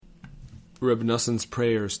Reb Noson's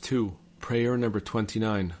Prayers 2, Prayer number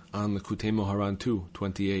 29, on Likutey Moharan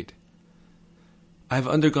 2:28. I have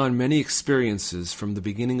undergone many experiences from the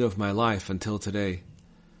beginning of my life until today.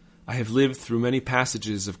 I have lived through many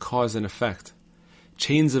passages of cause and effect,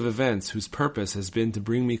 chains of events whose purpose has been to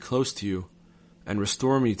bring me close to you and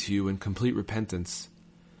restore me to you in complete repentance.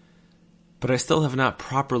 But I still have not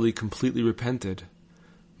properly, completely repented.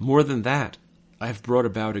 More than that, I have brought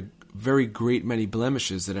about a very great many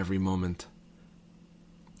blemishes at every moment.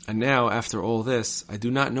 And now, after all this, I do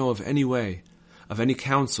not know of any way, of any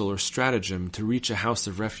counsel or stratagem to reach a house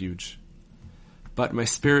of refuge. But my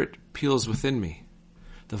spirit peals within me.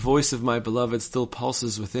 The voice of my beloved still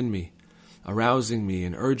pulses within me, arousing me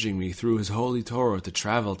and urging me through his holy Torah to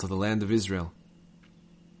travel to the land of Israel.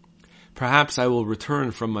 Perhaps I will return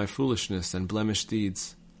from my foolishness and blemished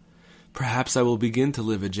deeds. Perhaps I will begin to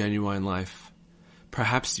live a genuine life.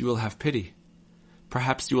 Perhaps you will have pity.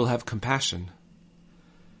 Perhaps you will have compassion.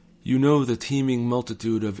 You know the teeming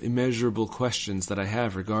multitude of immeasurable questions that I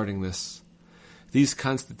have regarding this. These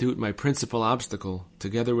constitute my principal obstacle,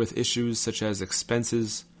 together with issues such as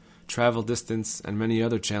expenses, travel distance, and many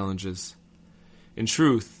other challenges. In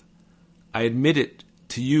truth, I admit it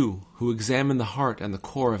to you who examine the heart and the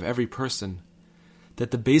core of every person,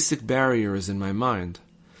 that the basic barrier is in my mind.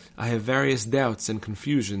 I have various doubts and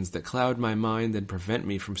confusions that cloud my mind and prevent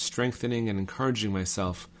me from strengthening and encouraging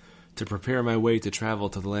myself to prepare my way to travel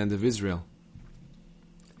to the land of Israel.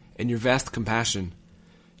 In your vast compassion,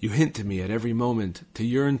 you hint to me at every moment to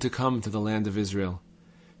yearn to come to the land of Israel,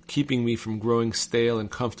 keeping me from growing stale and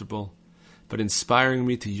comfortable, but inspiring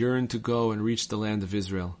me to yearn to go and reach the land of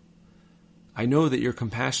Israel. I know that your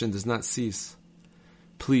compassion does not cease.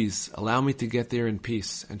 Please allow me to get there in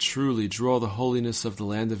peace and truly draw the holiness of the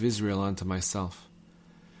land of Israel onto myself.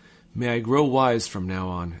 May I grow wise from now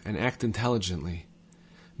on and act intelligently.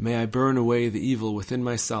 May I burn away the evil within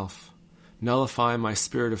myself, nullify my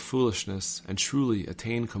spirit of foolishness, and truly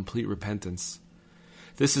attain complete repentance.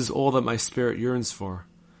 This is all that my spirit yearns for.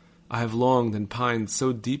 I have longed and pined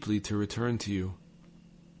so deeply to return to you.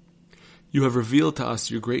 You have revealed to us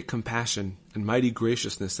your great compassion and mighty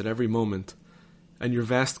graciousness at every moment, and your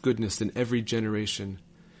vast goodness in every generation.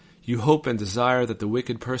 You hope and desire that the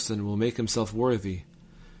wicked person will make himself worthy.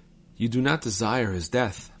 You do not desire his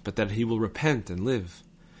death, but that he will repent and live.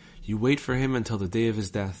 You wait for him until the day of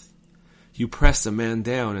his death. You press a man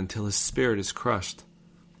down until his spirit is crushed.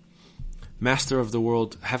 Master of the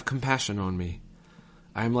world, have compassion on me.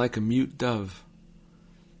 I am like a mute dove.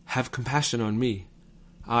 Have compassion on me,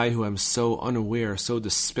 I who am so unaware, so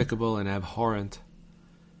despicable and abhorrent.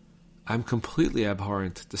 I am completely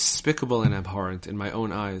abhorrent, despicable and abhorrent in my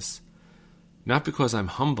own eyes, not because I am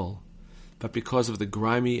humble, but because of the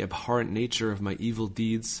grimy, abhorrent nature of my evil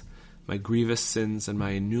deeds, my grievous sins, and my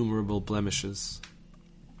innumerable blemishes.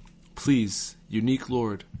 Please, unique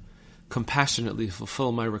Lord, compassionately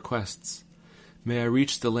fulfill my requests. May I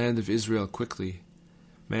reach the land of Israel quickly.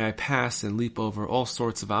 May I pass and leap over all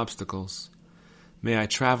sorts of obstacles. May I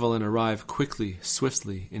travel and arrive quickly,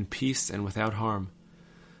 swiftly, in peace and without harm.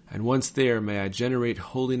 And once there, may I generate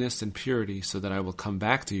holiness and purity so that I will come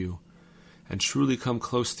back to you and truly come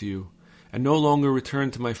close to you, and no longer return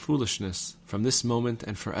to my foolishness from this moment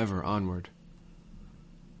and forever onward.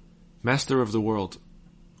 Master of the world,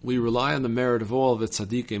 we rely on the merit of all the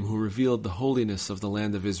tzaddikim who revealed the holiness of the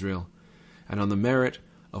land of Israel, and on the merit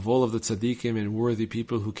of all of the tzaddikim and worthy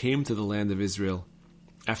people who came to the land of Israel,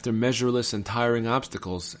 after measureless and tiring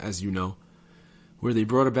obstacles, as you know, where they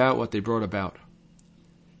brought about what they brought about.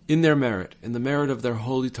 In their merit, in the merit of their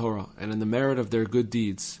holy Torah, and in the merit of their good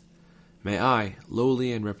deeds, may I,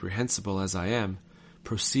 lowly and reprehensible as I am,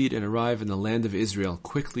 proceed and arrive in the land of Israel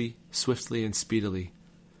quickly, swiftly, and speedily.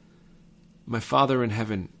 My Father in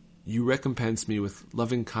heaven, you recompense me with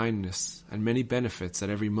loving kindness and many benefits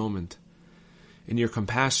at every moment. In your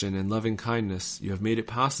compassion and loving kindness, you have made it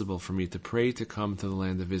possible for me to pray to come to the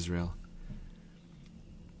land of Israel.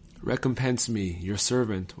 Recompense me, your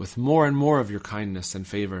servant, with more and more of your kindness and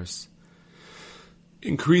favors.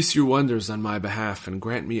 Increase your wonders on my behalf and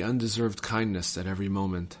grant me undeserved kindness at every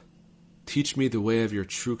moment. Teach me the way of your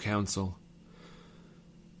true counsel.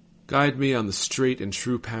 Guide me on the straight and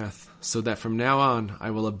true path, so that from now on I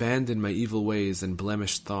will abandon my evil ways and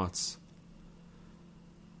blemished thoughts.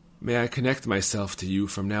 May I connect myself to you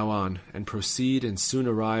from now on and proceed and soon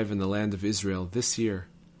arrive in the land of Israel this year.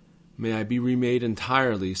 May I be remade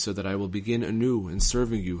entirely so that I will begin anew in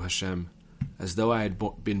serving you, Hashem, as though I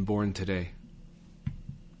had been born today.